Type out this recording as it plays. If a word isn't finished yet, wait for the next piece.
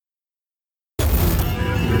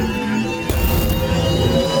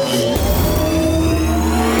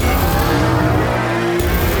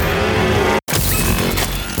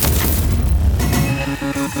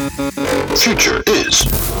future is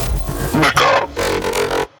Mecha.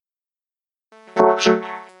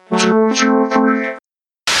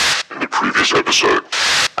 In the previous episode,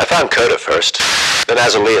 I found Coda first. Then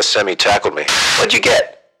Azalea semi-tackled me. What'd you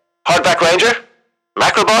get? Hardback Ranger?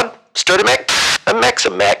 Macrobot? Sturdy mech? A mech's a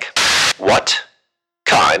mech. What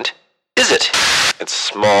kind is it? It's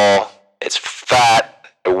small. It's fat.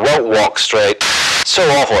 It won't walk straight. So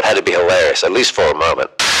awful it had to be hilarious, at least for a moment.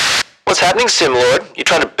 What's happening, Simlord? You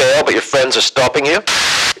trying to bail but your friends are stopping you?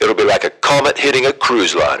 It'll be like a comet hitting a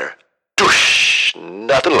cruise liner. Doosh!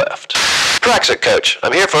 Nothing left. Praxit, coach.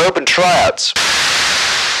 I'm here for open tryouts.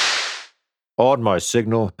 On my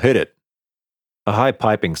signal, hit it. A high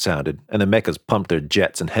piping sounded, and the mechas pumped their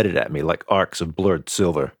jets and headed at me like arcs of blurred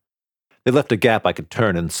silver. They left a gap I could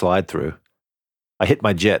turn and slide through. I hit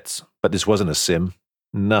my jets, but this wasn't a sim.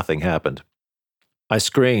 Nothing happened. I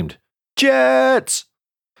screamed, "Jets!"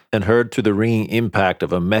 and heard through the ringing impact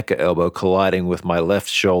of a mecha elbow colliding with my left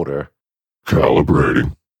shoulder.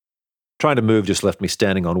 calibrating. Trying to move just left me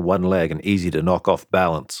standing on one leg and easy to knock off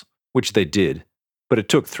balance, which they did, but it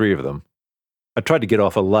took 3 of them. I tried to get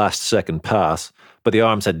off a last-second pass, but the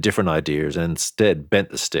arms had different ideas and instead bent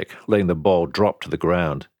the stick, letting the ball drop to the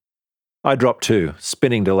ground. I dropped too,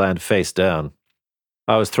 spinning to land face down.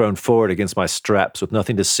 I was thrown forward against my straps with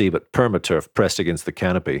nothing to see but permaturf pressed against the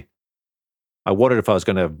canopy. I wondered if I was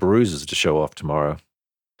going to have bruises to show off tomorrow.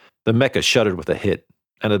 The mecha shuddered with a hit,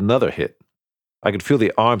 and another hit. I could feel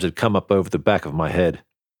the arms had come up over the back of my head.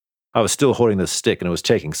 I was still holding the stick and it was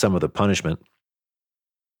taking some of the punishment.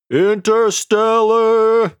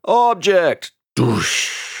 "Interstellar object!"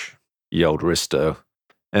 "Doosh!" yelled Risto.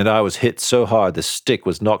 And I was hit so hard the stick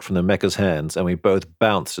was knocked from the mecha's hands and we both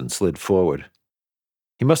bounced and slid forward.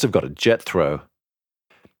 He must have got a jet throw.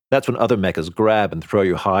 That's when other mechas grab and throw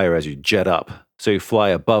you higher as you jet up, so you fly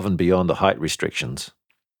above and beyond the height restrictions.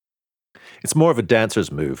 It's more of a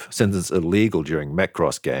dancer's move, since it's illegal during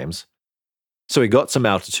Mechcross games. So he got some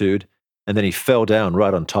altitude, and then he fell down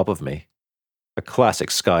right on top of me. A classic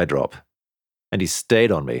skydrop. And he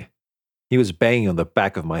stayed on me. He was banging on the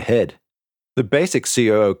back of my head. The basic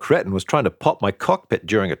COO cretin was trying to pop my cockpit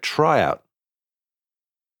during a tryout.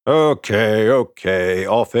 Okay,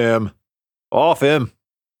 off him. Off him,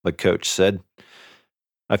 the coach said.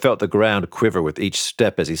 I felt the ground quiver with each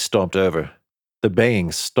step as he stomped over. The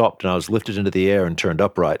banging stopped and I was lifted into the air and turned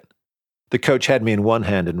upright. The coach had me in one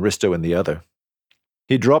hand and Risto in the other.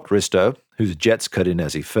 He dropped Risto, whose jets cut in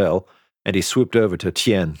as he fell, and he swooped over to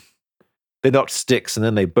Tien. They knocked sticks and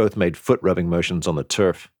then they both made foot-rubbing motions on the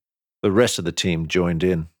turf. The rest of the team joined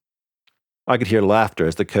in. I could hear laughter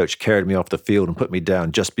as the coach carried me off the field and put me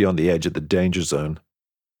down just beyond the edge of the danger zone.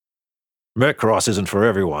 "Mechcross isn't for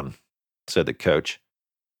everyone," said the coach.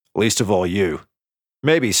 "Least of all you.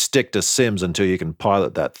 Maybe stick to Sims until you can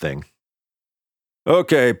pilot that thing."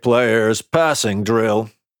 "Okay, players, passing drill,"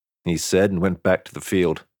 he said and went back to the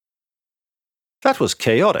field. "That was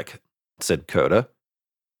chaotic," said Coda.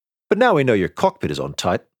 "But now we know your cockpit is on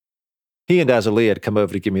tight." He and Azalea had come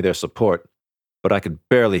over to give me their support, but I could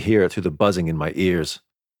barely hear it through the buzzing in my ears.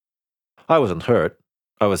 I wasn't hurt.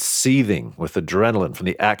 I was seething with adrenaline from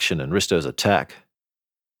the action and Risto's attack.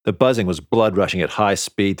 The buzzing was blood rushing at high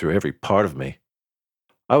speed through every part of me.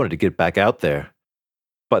 I wanted to get back out there.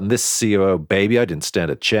 But in this COO baby, I didn't stand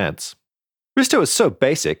a chance. Risto was so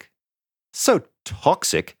basic, so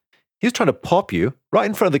toxic. He was trying to pop you right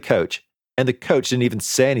in front of the coach, and the coach didn't even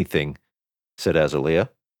say anything, said Azalea.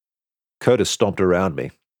 Coda stomped around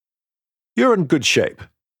me. "You're in good shape.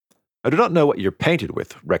 I do not know what you're painted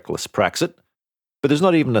with, reckless Praxit, but there's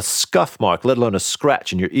not even a scuff mark, let alone a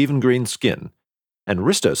scratch in your even green skin, and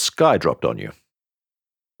Risto sky dropped on you."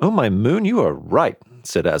 "Oh, my moon, you are right,"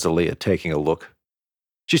 said Azalea, taking a look.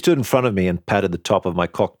 She stood in front of me and patted the top of my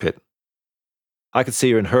cockpit. I could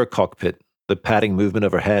see her in her cockpit, the patting movement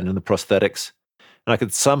of her hand in the prosthetics, and I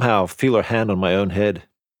could somehow feel her hand on my own head.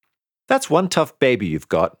 "That's one tough baby you've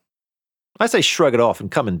got. I say shrug it off and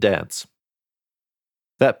come and dance."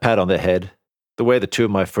 That pat on the head, the way the two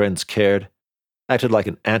of my friends cared, acted like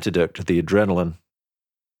an antidote to the adrenaline.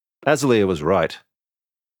 Azalea was right.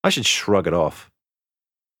 I should shrug it off.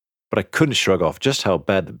 But I couldn't shrug off just how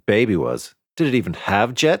bad the baby was. Did it even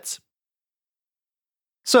have jets?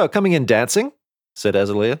 "So, coming in dancing?" said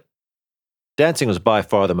Azalea. Dancing was by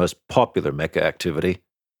far the most popular mecha activity.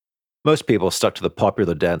 Most people stuck to the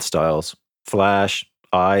popular dance styles: flash,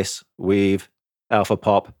 ice, weave, alpha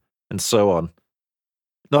pop, and so on.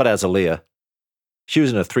 Not Azalea. She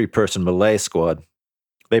was in a 3-person Malay squad.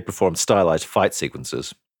 They performed stylized fight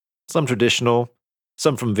sequences. Some traditional,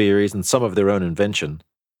 some from Viris, and some of their own invention.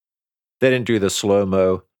 They didn't do the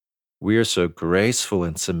slow-mo, We're so graceful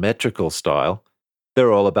and symmetrical style.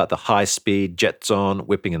 They're all about the high speed, jets on,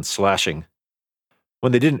 whipping and slashing.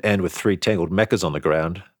 When they didn't end with 3 tangled mechas on the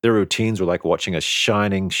ground, their routines were like watching a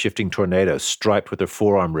shining, shifting tornado striped with their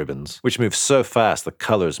forearm ribbons, which move so fast the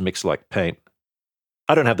colors mix like paint.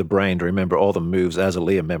 I don't have the brain to remember all the moves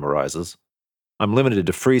Azalea memorizes. I'm limited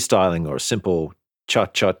to freestyling or simple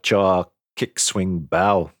cha-cha-cha, kick, swing,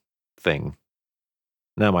 bow thing.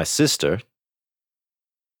 Now my sister...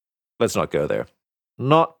 Let's not go there.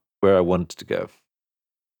 Not where I wanted to go.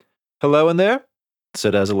 "Hello in there?"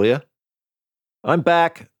 said Azalea. I'm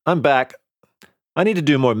back. I need to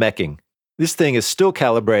do more meching. This thing is still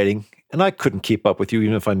calibrating, and I couldn't keep up with you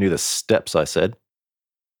even if I knew the steps," I said.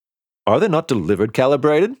 "Are they not delivered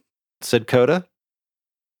calibrated?" said Coda.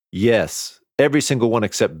 "Yes, every single one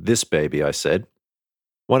except this baby," I said.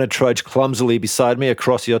 "Want to trudge clumsily beside me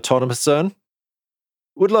across the autonomous zone?"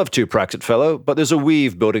 "Would love to, Praxit fellow, but there's a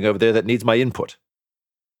weave building over there that needs my input.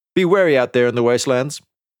 Be wary out there in the wastelands."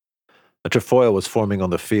 A trefoil was forming on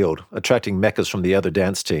the field, attracting mechas from the other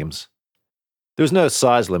dance teams. There was no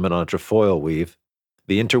size limit on a trefoil weave.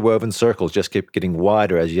 The interwoven circles just kept getting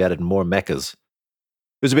wider as you added more mechas. It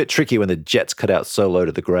was a bit tricky when the jets cut out so low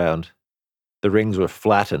to the ground. The rings were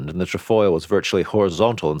flattened, and the trefoil was virtually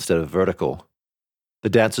horizontal instead of vertical. The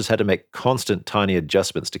dancers had to make constant tiny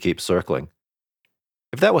adjustments to keep circling.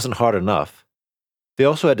 If that wasn't hard enough, they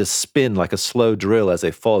also had to spin like a slow drill as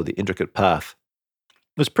they followed the intricate path.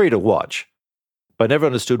 It was pretty to watch, but I never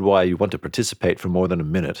understood why you want to participate for more than a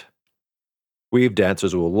minute. Weave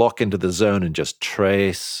dancers will lock into the zone and just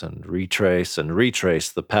trace and retrace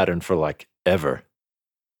the pattern for like ever.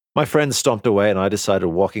 My friends stomped away, and I decided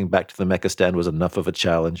walking back to the mecha stand was enough of a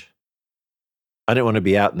challenge. I didn't want to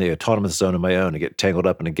be out in the autonomous zone on my own and get tangled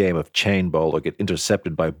up in a game of chain ball or get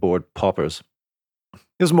intercepted by bored poppers.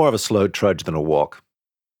 It was more of a slow trudge than a walk.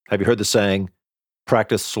 Have you heard the saying,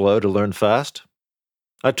 "Practice slow to learn fast"?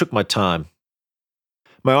 I took my time.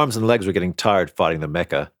 My arms and legs were getting tired fighting the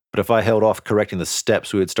mecha, but if I held off correcting the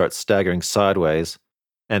steps, we would start staggering sideways.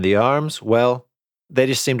 And the arms, well, they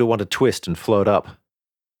just seemed to want to twist and float up.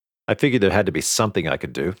 I figured there had to be something I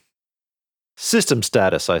could do. "System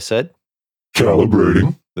status," I said.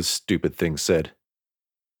 "Calibrating." The stupid thing said.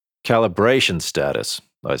 "Calibration status,"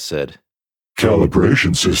 I said.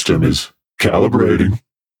 "Calibration system is calibrating."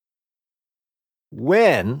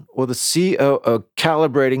 "When will the COO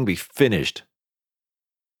calibrating be finished?"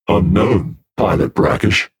 "Unknown, Pilot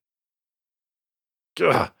Brackish."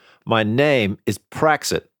 Ugh, my name is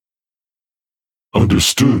Praxit.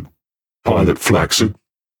 "Understood, Pilot Flaxit."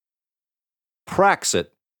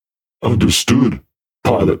 Praxit. "Understood,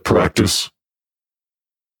 Pilot Practice."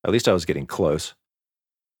 At least I was getting close.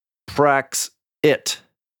 Prax-it,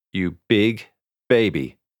 you big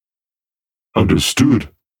baby.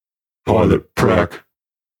 "Understood, Pilot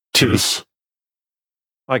Prac-tis."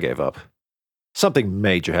 I gave up. Something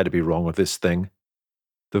major had to be wrong with this thing.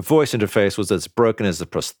 The voice interface was as broken as the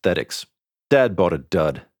prosthetics. Dad bought a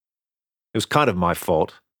dud. It was kind of my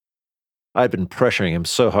fault. I had been pressuring him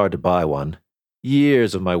so hard to buy one.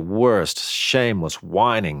 Years of my worst, shameless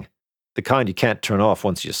whining. The kind you can't turn off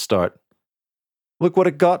once you start. Look what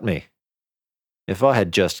it got me. If I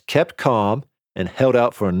had just kept calm and held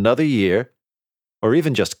out for another year, or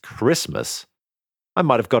even just Christmas, I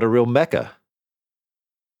might have got a real mecha.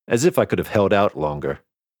 As if I could have held out longer.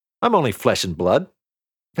 I'm only flesh and blood.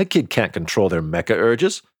 A kid can't control their mecha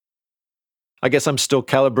urges. I guess I'm still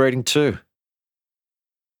calibrating too.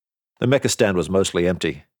 The mecha stand was mostly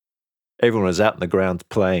empty. Everyone was out in the ground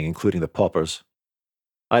playing, including the poppers.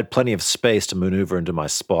 I had plenty of space to maneuver into my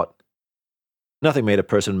spot. Nothing made a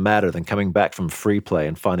person madder than coming back from free play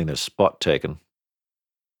and finding their spot taken.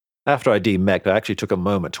 After I demech'd, I actually took a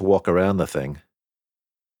moment to walk around the thing.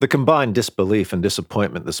 The combined disbelief and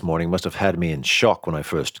disappointment this morning must have had me in shock when I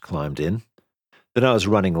first climbed in. Then I was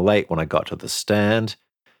running late when I got to the stand.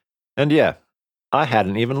 And yeah, I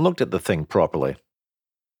hadn't even looked at the thing properly.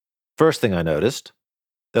 First thing I noticed,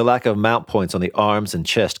 the lack of mount points on the arms and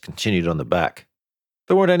chest continued on the back.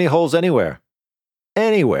 There weren't any holes anywhere.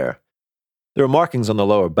 Anywhere. There were markings on the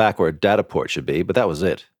lower back where a data port should be, but that was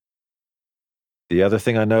it. The other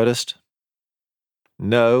thing I noticed?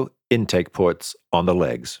 No intake ports on the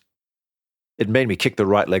legs. It made me kick the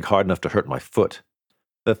right leg hard enough to hurt my foot.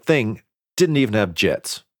 The thing didn't even have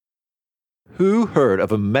jets. Who heard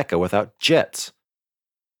of a mecha without jets?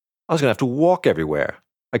 I was going to have to walk everywhere.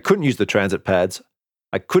 I couldn't use the transit pads.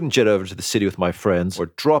 I couldn't jet over to the city with my friends or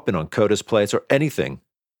drop in on Coda's place or anything.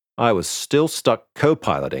 I was still stuck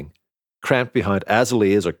co-piloting, cramped behind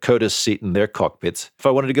Azalea's or Coda's seat in their cockpits if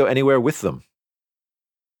I wanted to go anywhere with them.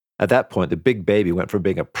 At that point, the big baby went from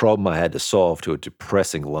being a problem I had to solve to a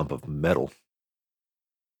depressing lump of metal.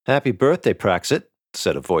 "Happy birthday, Praxit,"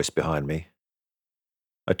 said a voice behind me.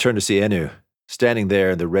 I turned to see Enu, standing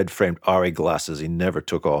there in the red-framed Ari glasses he never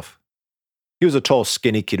took off. He was a tall,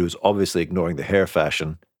 skinny kid who was obviously ignoring the hair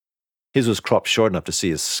fashion. His was cropped short enough to see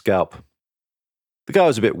his scalp. The guy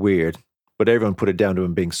was a bit weird, but everyone put it down to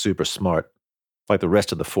him being super smart, like the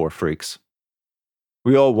rest of the four freaks.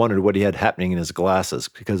 We all wondered what he had happening in his glasses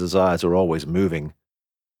because his eyes were always moving.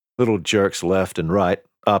 Little jerks left and right,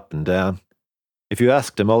 up and down. If you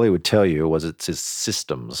asked him, all he would tell you was it's his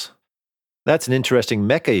systems. "That's an interesting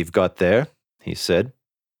mecha you've got there," he said.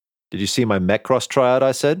 "Did you see my Metcross tryout?"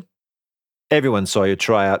 I said. "Everyone saw your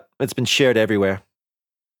tryout. It's been shared everywhere."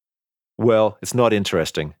 "Well, it's not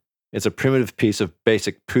interesting. It's a primitive piece of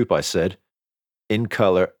basic poop," I said, "in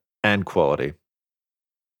color and quality."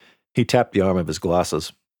 He tapped the arm of his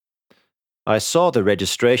glasses. "I saw the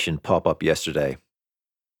registration pop up yesterday.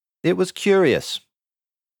 It was curious."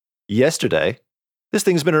 "Yesterday? This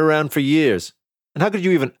thing's been around for years. And how could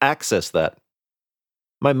you even access that?"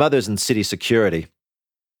 "My mother's in city security.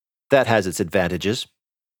 That has its advantages.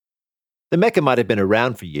 The mecha might have been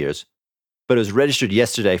around for years, but it was registered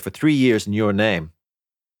yesterday for 3 years in your name.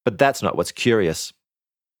 But that's not what's curious."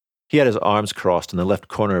 He had his arms crossed and the left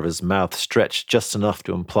corner of his mouth stretched just enough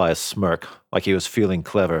to imply a smirk, like he was feeling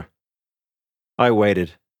clever. I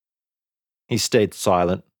waited. He stayed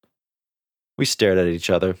silent. We stared at each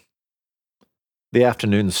other. The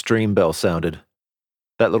afternoon stream bell sounded.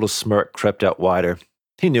 That little smirk crept out wider.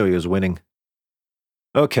 He knew he was winning.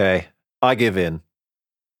 "Okay, I give in.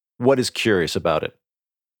 What is curious about it?"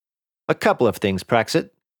 "A couple of things,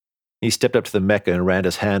 Praxit." He stepped up to the mecha and ran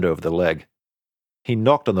his hand over the leg. He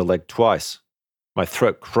knocked on the leg twice. My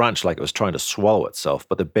throat crunched like it was trying to swallow itself,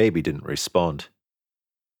 but the baby didn't respond.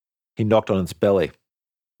 He knocked on its belly.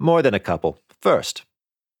 "More than a couple. First."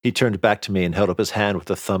 He turned back to me and held up his hand with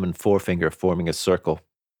the thumb and forefinger forming a circle.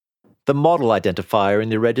 "The model identifier in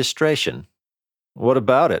the registration." "What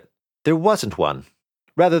about it?" "There wasn't one.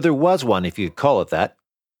 Rather, there was one, if you could call it that.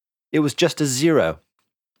 It was just a 0.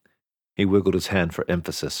 He wiggled his hand for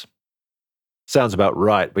emphasis. "Sounds about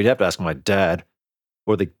right, but you'd have to ask my dad,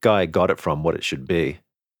 or the guy I got it from, what it should be."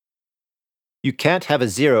 "You can't have a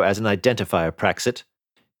 0 as an identifier, Praxit.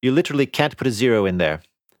 You literally can't put a 0 in there.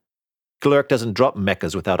 Clerk doesn't drop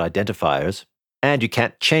mechas without identifiers, and you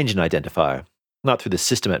can't change an identifier, not through the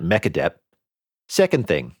system at Mechadep. Second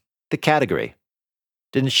thing, the category.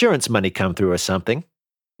 Did insurance money come through or something?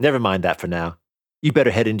 Never mind that for now. You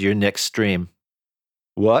better head into your next stream."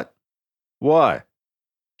 "What? Why?"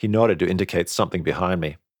 He nodded to indicate something behind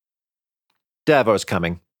me. "Davor's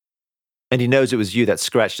coming. And he knows it was you that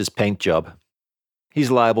scratched his paint job.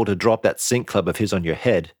 He's liable to drop that sync club of his on your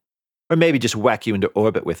head, or maybe just whack you into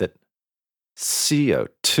orbit with it."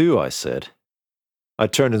 "CO2, I said. I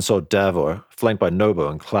turned and saw Davor, flanked by Nobo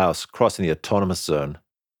and Klaus, crossing the autonomous zone.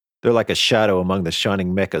 They're like a shadow among the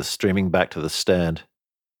shining mechas streaming back to the stand.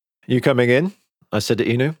 "You coming in?" I said to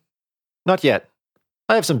Inu. "Not yet.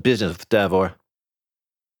 I have some business with Davor.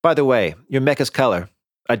 By the way, your mecha's color.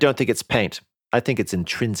 I don't think it's paint. I think it's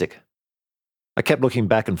intrinsic." I kept looking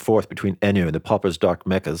back and forth between Enu and the Popper's dark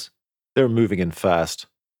mechas. They were moving in fast.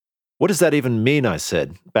 "What does that even mean?" I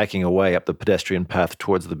said, backing away up the pedestrian path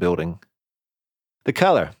towards the building. "The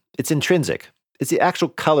color. It's intrinsic. It's the actual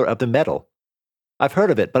color of the metal. I've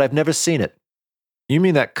heard of it, but I've never seen it." "You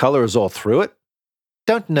mean that color is all through it?"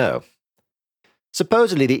 "Don't know.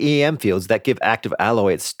 Supposedly the EM fields that give active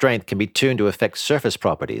alloy its strength can be tuned to affect surface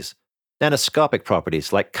properties, nanoscopic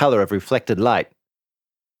properties like color of reflected light.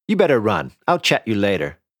 You better run. I'll chat you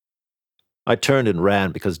later." I turned and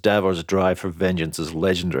ran because Davor's drive for vengeance is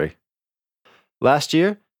legendary. Last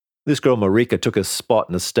year, this girl Marika took a spot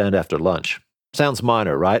in the stand after lunch. Sounds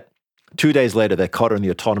minor, right? 2 days later, they caught her in the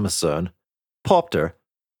autonomous zone, popped her,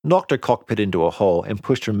 knocked her cockpit into a hole, and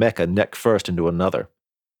pushed her mecha neck first into another.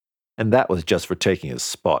 And that was just for taking his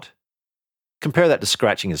spot. Compare that to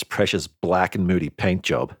scratching his precious black and moody paint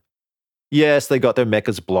job. Yes, they got their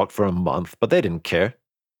mechas blocked for a month, but they didn't care.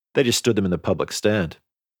 They just stood them in the public stand.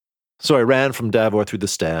 So I ran from Davor through the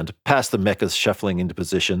stand, past the mechas shuffling into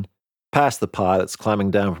position, past the pilots climbing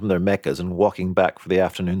down from their mechas and walking back for the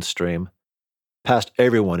afternoon stream, past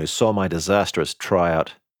everyone who saw my disastrous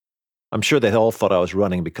tryout. I'm sure they all thought I was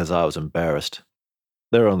running because I was embarrassed.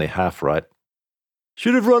 They're only half right.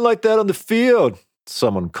 "Should have run like that on the field,"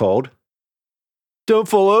 someone called. "Don't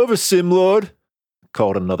fall over, Simlord,"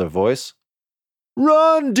 called another voice.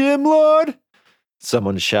 "Run, Dimlord,"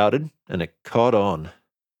 someone shouted, and it caught on.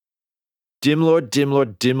 Dimlord,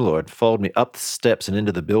 Dimlord, Dimlord followed me up the steps and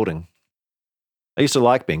into the building. I used to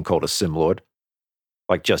like being called a Simlord.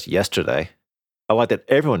 Like just yesterday. I liked that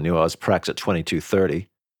everyone knew I was Prax at 2230.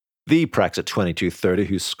 The Prax at 2230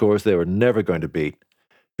 whose scores they were never going to beat,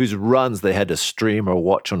 whose runs they had to stream or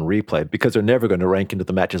watch on replay because they're never going to rank into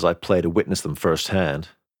the matches I play to witness them firsthand.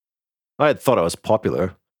 I had thought I was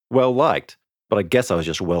popular, well liked, but I guess I was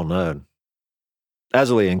just well known.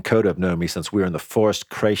 Azali and Coda have known me since we were in the forest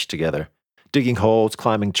creche together, digging holes,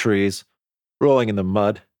 climbing trees, rolling in the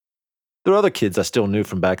mud. There were other kids I still knew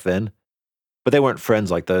from back then, but they weren't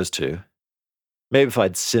friends like those two. Maybe if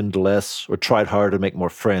I'd simmed less or tried harder to make more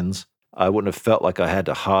friends, I wouldn't have felt like I had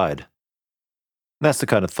to hide. That's the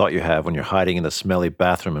kind of thought you have when you're hiding in the smelly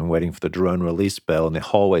bathroom and waiting for the drone release bell and the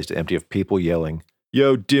hallways to empty of people yelling,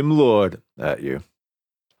 "Yo, Dim Lord," at you.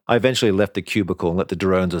 I eventually left the cubicle and let the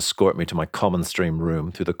drones escort me to my common stream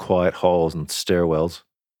room through the quiet halls and stairwells.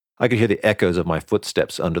 I could hear the echoes of my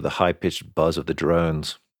footsteps under the high-pitched buzz of the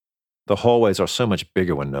drones. The hallways are so much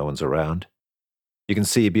bigger when no one's around. You can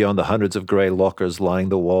see beyond the hundreds of grey lockers lining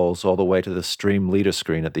the walls all the way to the stream leader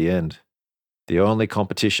screen at the end. The only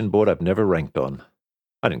competition board I've never ranked on.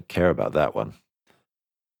 I didn't care about that one.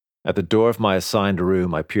 At the door of my assigned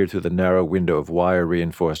room, I peered through the narrow window of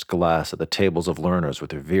wire-reinforced glass at the tables of learners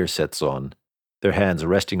with their veer sets on, their hands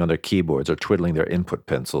resting on their keyboards or twiddling their input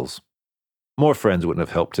pencils. More friends wouldn't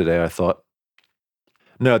have helped today, I thought.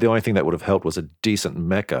 No, the only thing that would have helped was a decent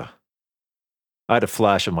mecha. I had a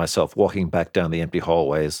flash of myself walking back down the empty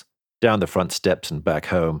hallways, down the front steps and back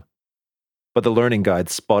home. But the learning guide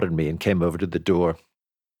spotted me and came over to the door.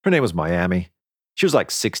 Her name was Miami. She was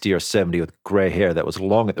like 60 or 70 with grey hair that was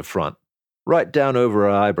long at the front, right down over her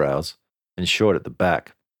eyebrows, and short at the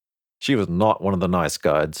back. She was not one of the nice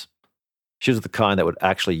guides. She was the kind that would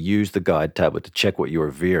actually use the guide tablet to check what you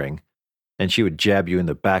were veering, and she would jab you in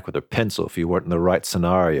the back with her pencil if you weren't in the right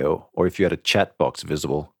scenario or if you had a chat box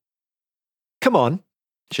visible. "Come on,"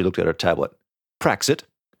 she looked at her tablet. "Praxit.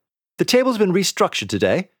 The table's been restructured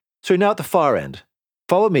today, so you're now at the far end.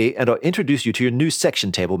 Follow me and I'll introduce you to your new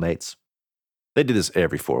section table mates." They did this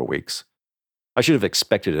every 4 weeks. I should have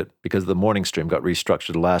expected it because the morning stream got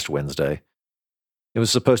restructured last Wednesday. It was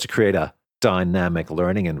supposed to create a dynamic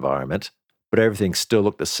learning environment, but everything still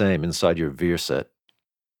looked the same inside your veer set.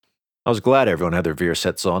 I was glad everyone had their veer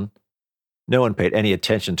sets on. No one paid any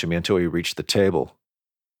attention to me until we reached the table.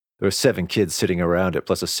 There were 7 kids sitting around it,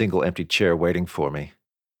 plus a single empty chair waiting for me.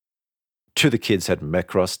 2 of the kids had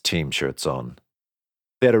Macross team shirts on.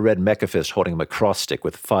 They had a red mecha fist holding a Macross stick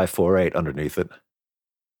with 548 underneath it.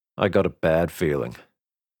 I got a bad feeling.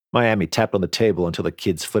 Miami tapped on the table until the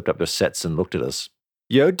kids flipped up their sets and looked at us.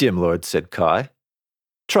 "Yo, Dim Lord," said Kai.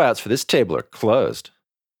 "Tryouts for this table are closed."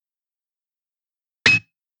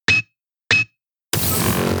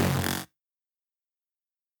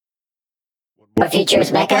 For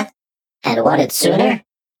Futures Mecha and want it sooner?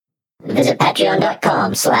 Visit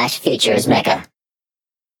patreon.com/futuresmecha.